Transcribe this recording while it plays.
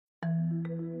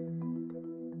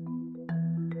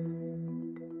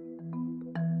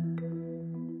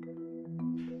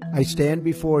I stand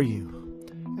before you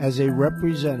as a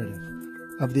representative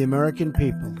of the American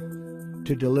people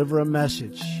to deliver a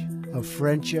message of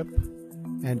friendship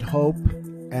and hope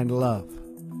and love.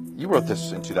 You wrote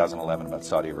this in 2011 about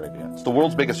Saudi Arabia. It's the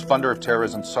world's biggest funder of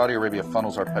terrorism. Saudi Arabia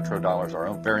funnels our petrodollars,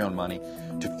 our very own money,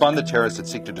 to fund the terrorists that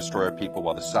seek to destroy our people,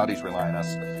 while the Saudis rely on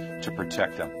us to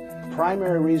protect them.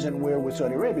 Primary reason we're with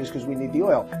Saudi Arabia is because we need the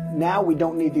oil. Now we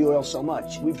don't need the oil so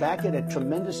much. We back it at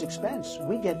tremendous expense.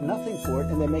 We get nothing for it,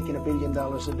 and they're making $1 billion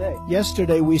a day.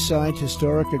 Yesterday we signed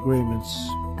historic agreements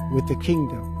with the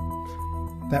kingdom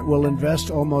that will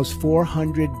invest almost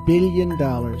 $400 billion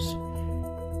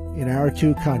in our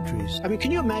two countries. I mean,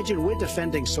 can you imagine we're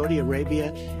defending Saudi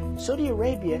Arabia? Saudi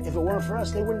Arabia, if it weren't for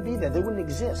us, they wouldn't be there. They wouldn't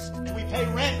exist. We pay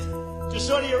rent to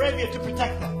Saudi Arabia to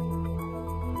protect them.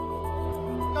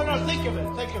 No, think of it.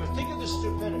 Think of it. Think of the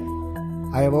stupidity.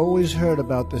 I have always heard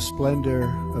about the splendor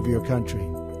of your country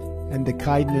and the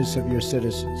kindness of your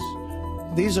citizens.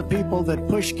 These are people that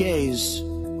push gays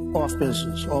off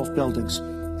business, off buildings.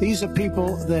 These are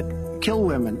people that kill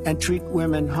women and treat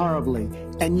women horribly,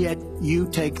 and yet you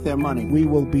take their money. We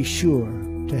will be sure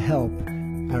to help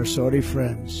our Saudi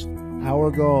friends.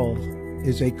 Our goal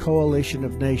is a coalition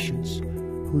of nations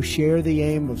who share the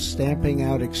aim of stamping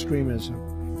out extremism.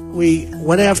 We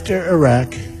went after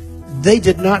Iraq. They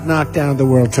did not knock down the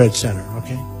World Trade Center,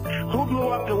 okay? Who blew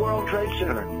up the World Trade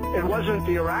Center? It wasn't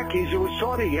the Iraqis, it was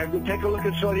Saudi. You have to take a look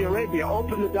at Saudi Arabia.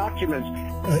 Open the documents.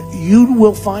 You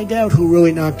will find out who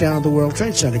really knocked down the World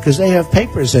Trade Center, because they have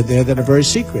papers in there that are very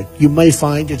secret. You may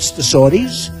find it's the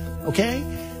Saudis, okay?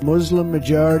 Muslim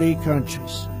majority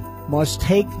countries must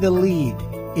take the lead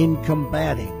in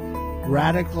combating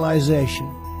radicalization,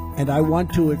 and I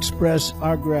want to express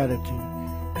our gratitude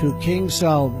to King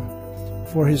Salman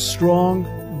for his strong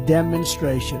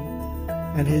demonstration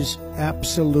and his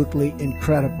absolutely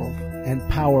incredible and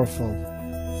powerful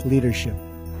leadership.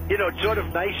 You know, it's sort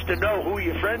of nice to know who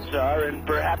your friends are and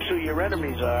perhaps who your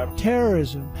enemies are.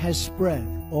 Terrorism has spread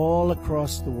all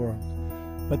across the world,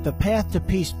 but the path to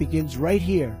peace begins right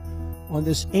here on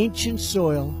this ancient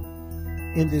soil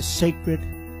in this sacred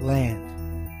land.